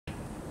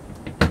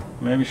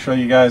maybe show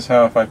you guys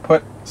how if I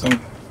put some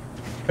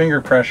finger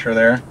pressure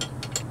there,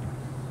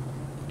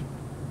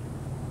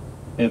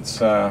 it's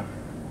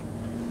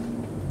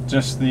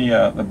just the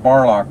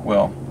Barloc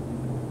wheel.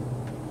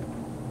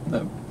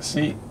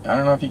 See, I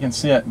don't know if you can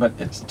see it, but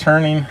it's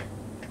turning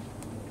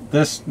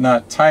this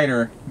nut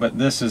tighter, but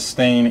this is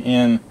staying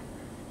in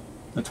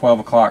the 12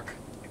 o'clock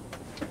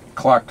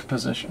clocked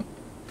position.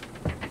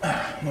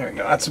 There we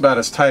go. That's about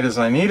as tight as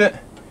I need it.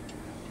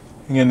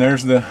 Again,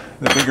 there's the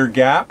bigger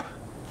gap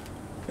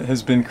that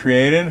has been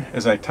created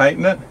as I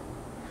tighten it.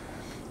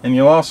 And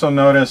you'll also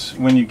notice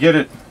when you get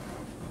it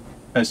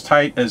as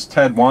tight as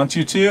Ted wants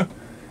you to,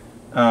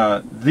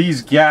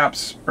 these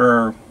gaps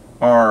are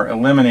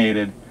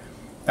eliminated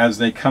as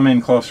they come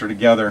in closer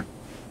together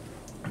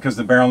because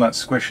the barrel nut's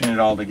squishing it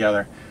all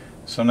together.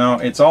 So now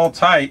it's all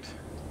tight.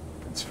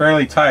 It's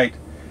fairly tight.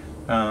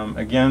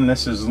 Again,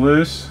 this is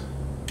loose.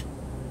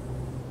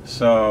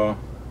 So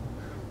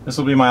this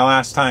will be my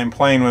last time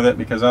playing with it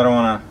because I don't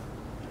want to,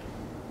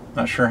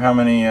 not sure how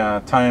many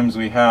times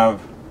we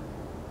have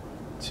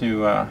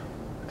to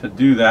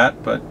do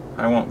that, but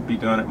I won't be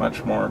doing it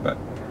much more. But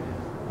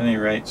at any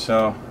rate,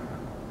 so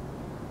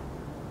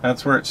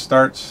that's where it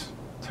starts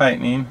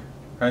tightening,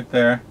 right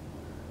there,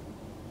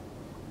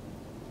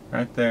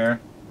 right there.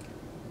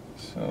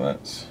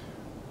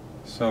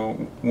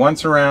 So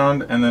once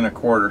around and then a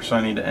quarter, so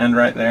I need to end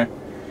right there.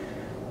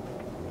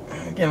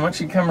 Again, once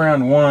you come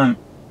around one,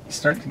 you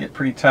start to get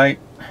pretty tight.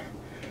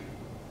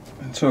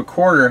 And to a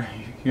quarter,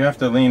 you have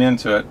to lean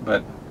into it,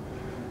 but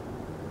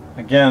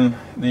again,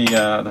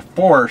 the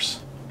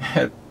force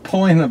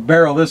pulling the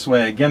barrel this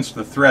way against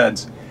the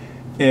threads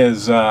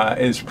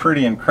is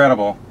pretty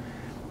incredible.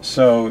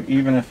 So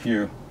even if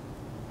you,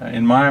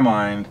 in my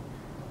mind,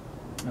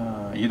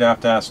 you'd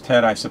have to ask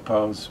Ted, I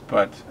suppose,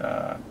 but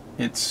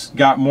it's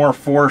got more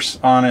force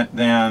on it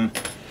than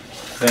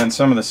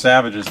some of the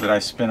Savages that I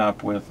spin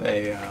up with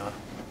a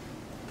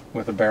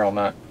barrel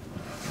nut.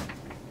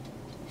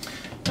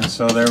 And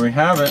so there we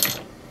have it.